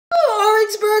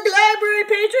Robbinsburg Library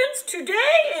patrons,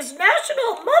 today is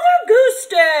National Mother Goose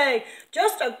Day.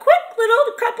 Just a quick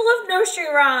little couple of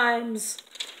nursery rhymes.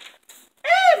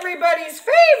 Everybody's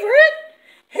favorite.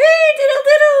 Hey diddle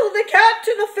diddle, the cat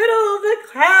to the fiddle, the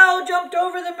cow jumped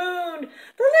over the moon.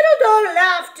 The little dog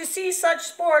laughed to see such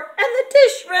sport, and the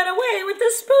dish ran away with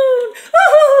the spoon.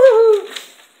 Ooh!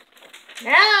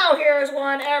 Now here's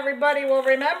one everybody will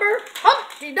remember.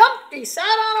 Humpty Dumpty sat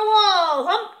on a wall.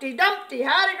 Humpty Dumpty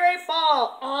had a great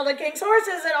fall. All the king's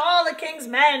horses and all the king's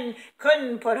men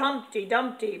couldn't put Humpty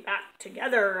Dumpty back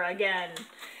together again.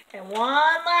 And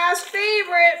one last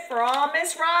favorite for all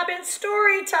Miss Robin's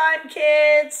story time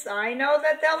kids. I know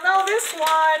that they'll know this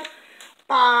one.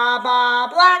 Ba ba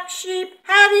black sheep,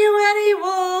 have you any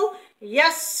wool?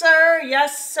 Yes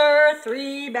sir,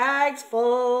 3 bags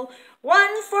full.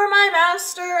 1 for my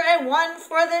master, and 1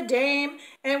 for the dame,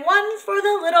 and 1 for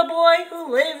the little boy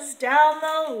who lives down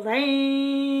the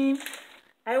lane.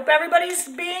 I hope everybody's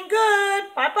being good.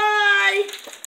 Bye-bye.